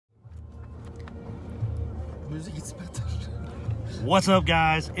What's up,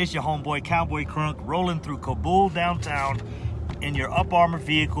 guys? It's your homeboy Cowboy Crunk rolling through Kabul downtown in your up armored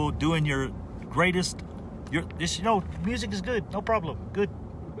vehicle, doing your greatest. Music is good, no problem, good.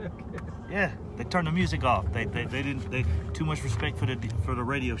 Yeah, they turned the music off. They too much respect for the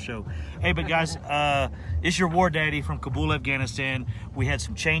radio show. Hey, but guys, it's your war daddy from Kabul, Afghanistan. We had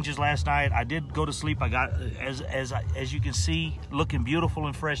some changes last night. I did go to sleep. I got as you can see, looking beautiful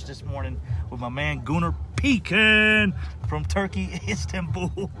and fresh this morning with my man Gunnar Pekan from Turkey,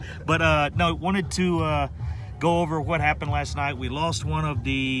 Istanbul. But no, wanted to go over what happened last night. We lost one of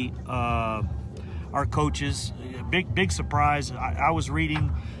the our coaches. Big surprise. I was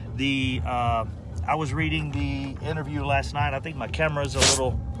reading the interview last night. I think my camera's a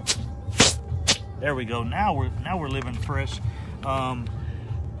little. There we go. Now we're living fresh.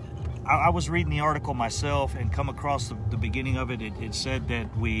 I was reading the article myself and come across the beginning of it. It said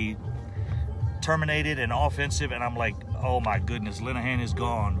that we terminated an offensive, and I'm like, oh my goodness, Linehan is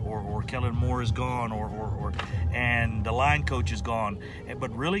gone, or Kellen Moore is gone, and the line coach is gone.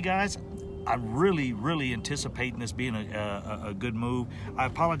 But really, guys, I'm really anticipating this being a good move. I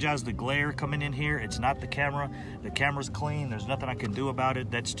apologize the glare coming in here. It's not the camera. The camera's clean. There's nothing I can do about it.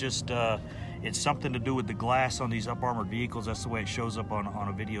 That's just it's something to do with the glass on these up armored vehicles. That's the way it shows up on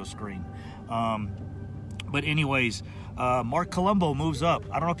a video screen. But anyways, Marc Colombo moves up.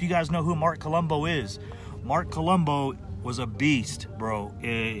 I don't know if you guys know who Marc Colombo is. Marc Colombo was a beast, bro.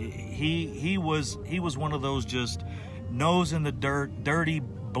 He was one of those just nose in the dirt, dirty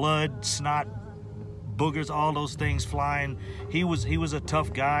blood, snot, boogers, all those things flying. He was a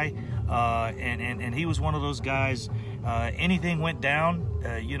tough guy, and he was one of those guys. Anything went down,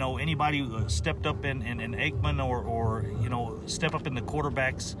 anybody stepped up in Aikman or step up in the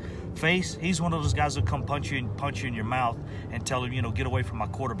quarterback's face, he's one of those guys that come punch you in your mouth and tell him, get away from my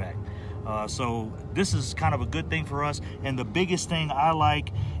quarterback. So this is kind of a good thing for us. And the biggest thing I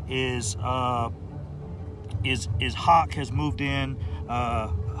like is Houck has moved in.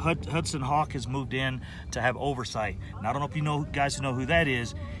 Hudson Houck has moved in to have oversight. Now, I don't know if you guys know who that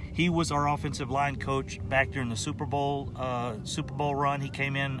is. He was our offensive line coach back during the Super Bowl run. He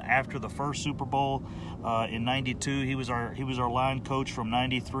came in after the first Super Bowl in '92. He was our line coach from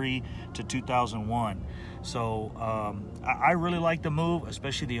 '93 to 2001. So I really like the move,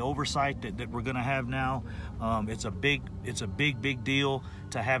 especially the oversight that we're going to have now. It's a big deal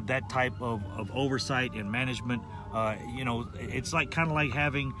to have that type of oversight and management. It's kind of like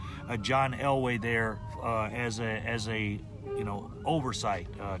having a John Elway there as a oversight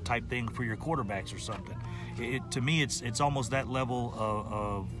type thing for your quarterbacks or something. To me, it's almost that level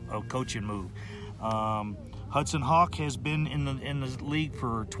of coaching move. Hudson Houck has been in the league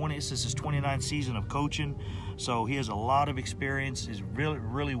for this is his 29th season of coaching, so he has a lot of experience. He's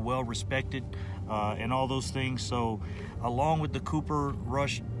really well respected, and all those things. So, along with the Cooper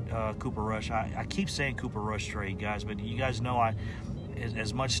Rush, I keep saying Cooper Rush trade, guys, but you guys know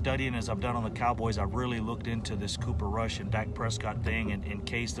as much studying as I've done on the Cowboys, I've really looked into this Cooper Rush and Dak Prescott thing in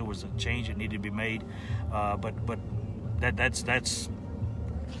case there was a change that needed to be made. But that's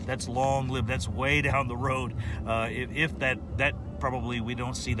long lived. That's way down the road. If that probably we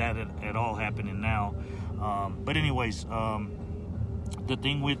don't see that at all happening now. But anyways, the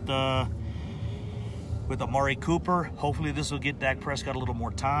thing with Amari Cooper, hopefully this will get Dak Prescott a little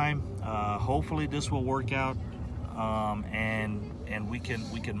more time. Hopefully this will work out, and we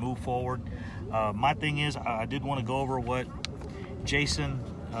can move forward. My thing is, I did want to go over what Jason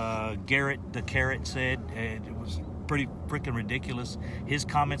Garrett, the Carrot, said. It was pretty freaking ridiculous. His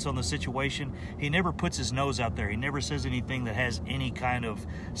comments on the situation. He never puts his nose out there. He never says anything that has any kind of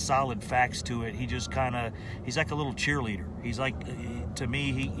solid facts to it. He just he's like a little cheerleader. He's like, to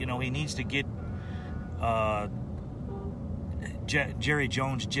me, he needs to get Jerry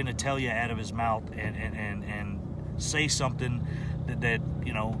Jones genitalia out of his mouth and say something that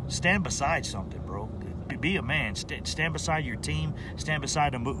stand beside something, bro. Be a man. Stand beside your team. Stand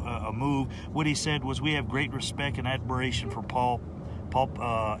beside a move. What he said was, we have great respect and admiration for Paul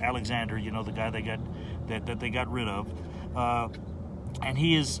Alexander. The guy that they got rid of. And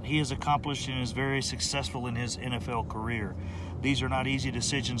he is accomplished and is very successful in his NFL career. These are not easy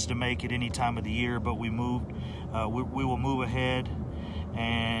decisions to make at any time of the year, but we will move ahead,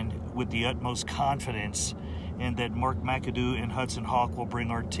 and with the utmost confidence, and that Mark McAdoo and Hudson Houck will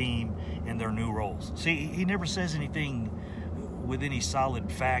bring our team in their new roles. See, he never says anything with any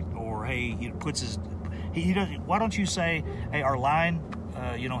solid fact, or hey, he puts his. He doesn't. Why don't you say, hey, our line,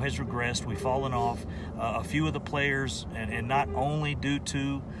 has regressed. We've fallen off. A few of the players, and not only due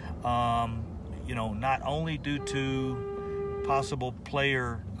to, possible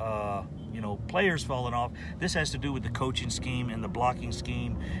player, players falling off. This has to do with the coaching scheme and the blocking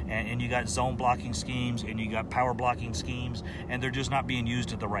scheme, and you got zone blocking schemes and you got power blocking schemes, and they're just not being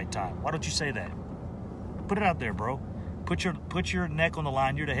used at the right time. Why don't you say that? Put it out there, bro. Put your neck on the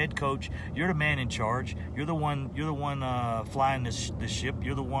line. You're the head coach. You're the man in charge. You're the one flying this ship.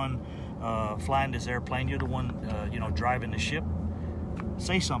 You're the one flying this airplane. You're the one driving the ship.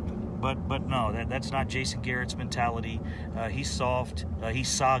 Say something. But no, that's not Jason Garrett's mentality. He's soft. He's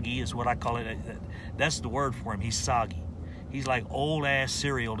soggy is what I call it. That's the word for him. He's soggy. He's like old ass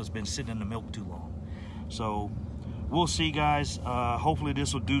cereal that's been sitting in the milk too long. So we'll see, guys. Hopefully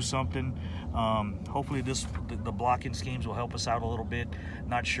this will do something. Hopefully the blocking schemes will help us out a little bit.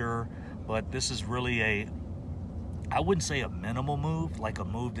 Not sure, but this is really I wouldn't say a minimal move, like a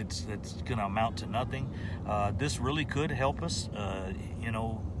move that's going to amount to nothing. This really could help us.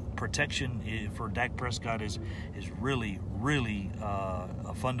 Protection for Dak Prescott is really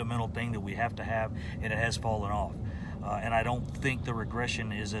a fundamental thing that we have to have, and it has fallen off. And I don't think the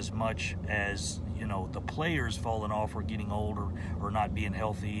regression is as much as the players falling off or getting older or not being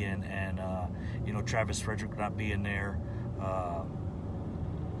healthy, and Travis Frederick not being there.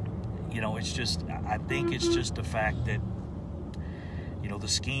 It's just, I think it's just the fact that the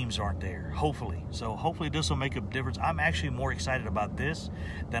schemes aren't there, hopefully. So hopefully this will make a difference. I'm actually more excited about this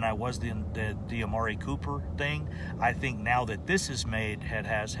than I was the Amari Cooper thing. I think now that this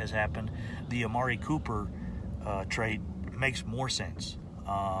has happened, the Amari Cooper trade makes more sense.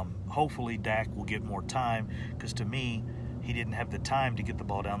 Hopefully Dak will get more time, because to me, he didn't have the time to get the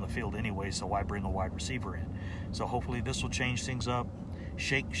ball down the field anyway, so why bring a wide receiver in? So hopefully this will change things up,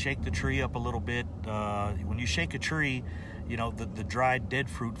 shake the tree up a little bit. When you shake a tree, the dried dead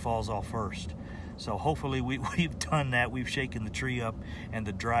fruit falls off first. So hopefully we've done that. We've shaken the tree up, and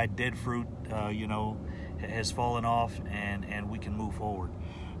the dried dead fruit, has fallen off, and we can move forward.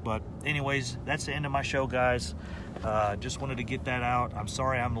 But anyways, that's the end of my show, guys. Just wanted to get that out. I'm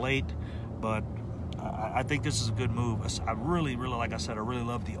sorry I'm late, but I think this is a good move. I really, like I said, I really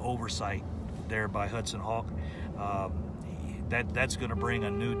love the oversight there by Hudson Houck. That's going to bring a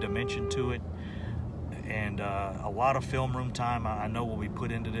new dimension to it, and a lot of film room time I know will be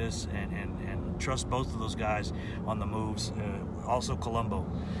put into this, and trust both of those guys on the moves. Also Colombo.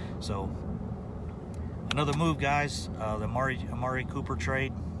 So another move, guys. The Amari Cooper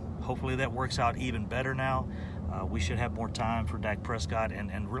trade. Hopefully that works out even better now. We should have more time for Dak Prescott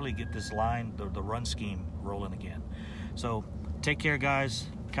and really get this line, the run scheme, rolling again. So take care, guys.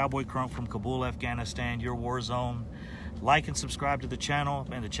 Cowboy Crunk from Kabul, Afghanistan, your war zone. Like and subscribe to the channel.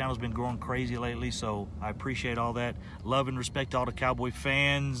 Man, the channel's been growing crazy lately, so I appreciate all that. Love and respect all the Cowboy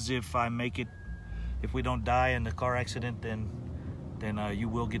fans. If I make it, if we don't die in the car accident, then you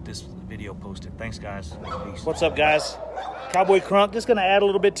will get this video posted. Thanks, guys. Peace. What's up, guys? Cowboy Crunk. Just gonna add a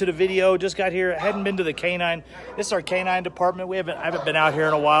little bit to the video. Just got here. Hadn't been to the canine. This is our canine department. I haven't been out here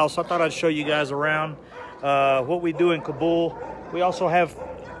in a while, so I thought I'd show you guys around what we do in Kabul. We also have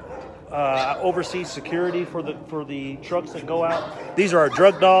overseas security for the trucks that go out. These are our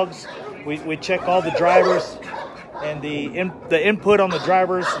drug dogs. We check all the drivers and the input on the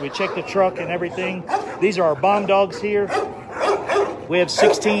drivers. We check the truck and everything. These are our bomb dogs here. We have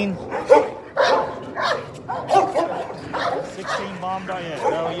 16 bomb dogs. Yeah,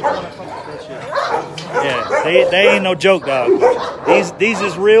 no, you don't want to fuck with that shit. Yeah, they ain't no joke, dog. These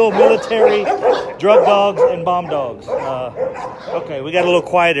is real military drug dogs and bomb dogs. Okay, we got a little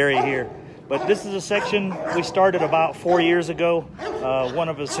quiet area here. But this is a section we started about 4 years ago. One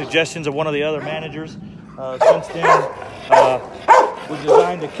of the suggestions of one of the other managers. Since then, we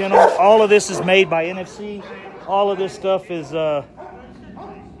designed the kennel. All of this is made by NFC. All of this stuff is,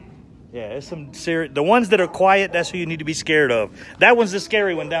 yeah, it's some serious. The ones that are quiet, that's who you need to be scared of. That one's the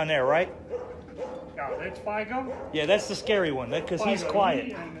scary one down there, right? Yeah, that's Figo. Yeah, that's the scary one, because he's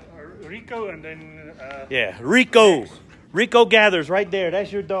quiet. And Rico, and then... yeah, Rico. Rico gathers right there.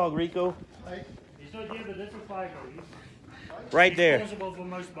 That's your dog, Rico. He's not here, but that's a Figo. Right there. He's responsible for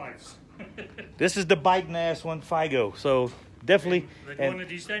most bites. This is the biting ass one, Figo. So definitely. That one that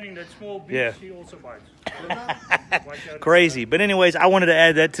he's standing, that small beach, yeah. He also bites. Crazy. But anyways, I wanted to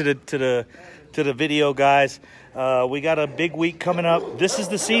add that to the video, guys. We got a big week coming up. This is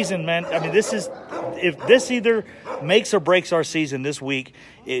the season, man. I mean, if this either makes or breaks our season this week.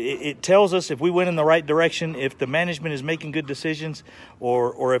 It tells us if we went in the right direction, if the management is making good decisions,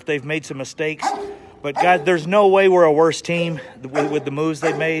 or if they've made some mistakes. But guys, there's no way we're a worse team with the moves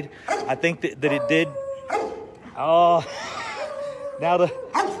they made. I think that it did. Oh, now the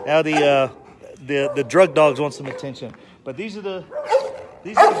drug dogs want some attention. But these are the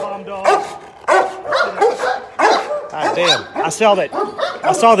bomb dogs. God damn. I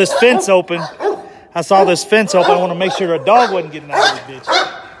saw this fence open. I want to make sure a dog wasn't getting out of this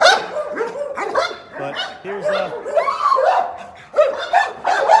bitch. But here's one more time.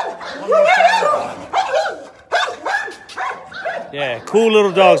 Yeah, cool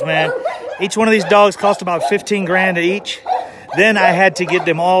little dogs, man. Each one of these dogs cost about 15 grand each. Then I had to get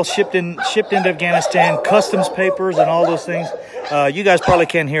them all shipped into Afghanistan, customs papers and all those things. You guys probably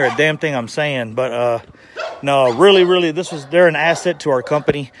can't hear a damn thing I'm saying, but no, really, they're an asset to our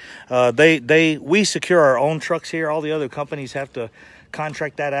company. We secure our own trucks here. All the other companies have to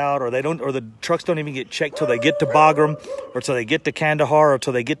contract that out, or the trucks don't even get checked till they get to Bagram, or till they get to Kandahar, or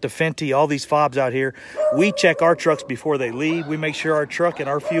till they get to Fenty, all these fobs out here. We check our trucks before they leave. We make sure our truck and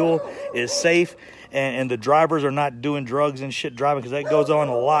our fuel is safe, and the drivers are not doing drugs and shit driving, because that goes on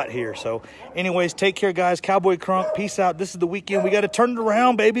a lot here. So anyways, take care, guys. Cowboy Crunk, peace out. This is the weekend. We got to turn it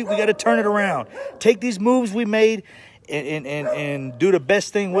around, baby. We got to turn it around. Take these moves we made and do the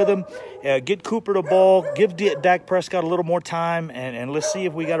best thing with them. Get Cooper the ball. Give Dak Prescott a little more time, and let's see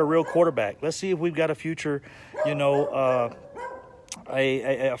if we got a real quarterback. Let's see if we've got a future, you know,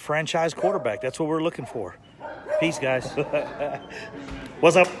 a franchise quarterback. That's what we're looking for. Peace, guys.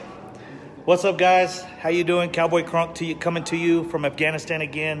 What's up? What's up, guys? How you doing? Cowboy Crunk coming to you from Afghanistan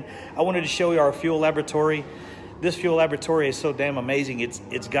again. I wanted to show you our fuel laboratory. This fuel laboratory is so damn amazing.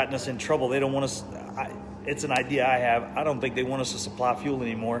 It's gotten us in trouble. They don't want us. It's an idea I have. I don't think they want us to supply fuel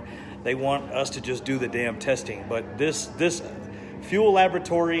anymore. They want us to just do the damn testing. But this fuel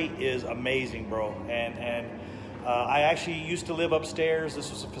laboratory is amazing, bro. And I actually used to live upstairs.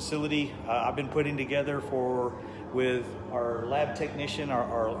 This was a facility I've been putting together with our lab technician,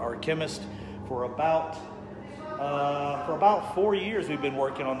 our chemist, for about 4 years. We've been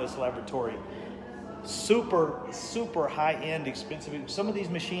working on this laboratory. Super high-end, expensive. Some of these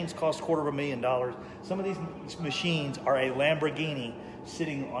machines cost $250,000. Some of these machines are a Lamborghini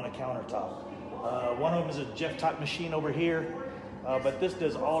sitting on a countertop. One of them is a Jeff-type machine over here, but this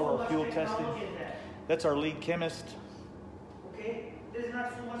does all our fuel testing. That's our lead chemist. Okay, there's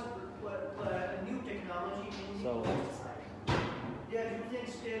not so much new technology. So, yeah, you think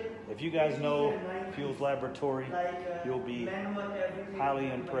still. if you guys know Fuels Laboratory, you'll be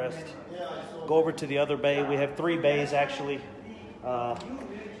highly impressed. Go over to the other bay. We have 3 bays actually.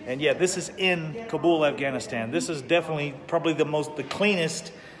 And yeah, this is in Kabul, Afghanistan. This is definitely probably the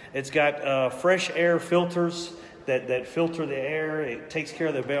cleanest. It's got fresh air filters that filter the air. It takes care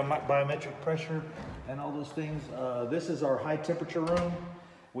of the biometric pressure and all those things. This is our high temperature room.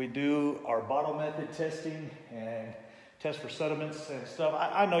 We do our bottle method testing and test for sediments and stuff.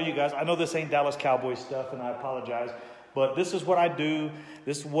 I know you guys, I know this ain't Dallas Cowboys stuff, and I apologize, but this is what I do.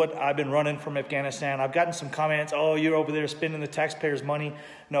 This is what I've been running from Afghanistan. I've gotten some comments, oh, you're over there spending the taxpayers' money.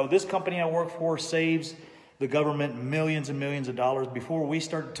 No, this company I work for saves the government millions and millions of dollars. Before we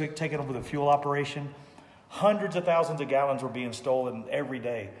started taking over the fuel operation, hundreds of thousands of gallons were being stolen every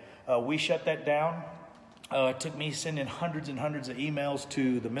day. We shut that down. It took me sending hundreds and hundreds of emails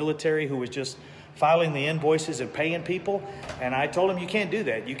to the military, who was just filing the invoices and paying people. And I told them, you can't do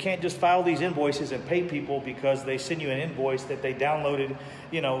that. You can't just file these invoices and pay people because they send you an invoice that they downloaded,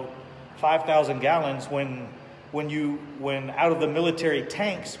 5,000 gallons when out of the military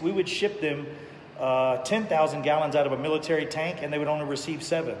tanks, we would ship them 10,000 gallons out of a military tank, and they would only receive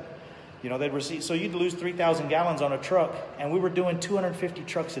 7. They'd receive, so you'd lose 3,000 gallons on a truck, and we were doing 250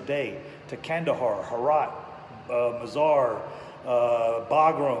 trucks a day to Kandahar, Herat, Mazar,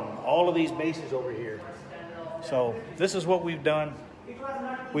 Bagram, all of these bases over here. So this is what we've done.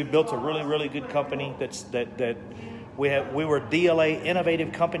 We've built a really, really good company. We were DLA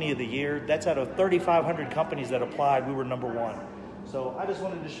Innovative Company of the Year. That's out of 3,500 companies that applied. We were #1. So I just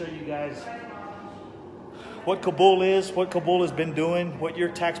wanted to show you guys what Kabul is, what Kabul has been doing, what your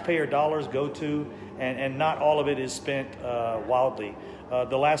taxpayer dollars go to, and not all of it is spent wildly.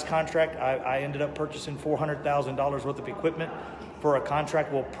 The last contract, I ended up purchasing $400,000 worth of equipment. For a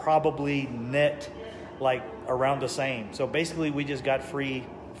contract, we'll probably net like around the same. So basically, we just got free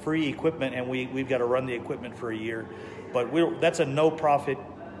equipment, and we've got to run the equipment for a year. But that's a no-profit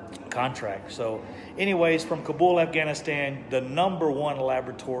contract. So anyways, from Kabul, Afghanistan, the #1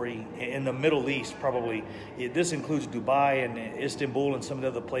 laboratory in the Middle East, probably. This includes Dubai and Istanbul and some of the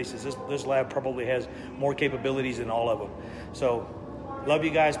other places. This lab probably has more capabilities than all of them. So love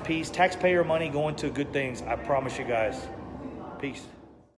you guys. Peace. Taxpayer money going to good things. I promise you guys. Peace.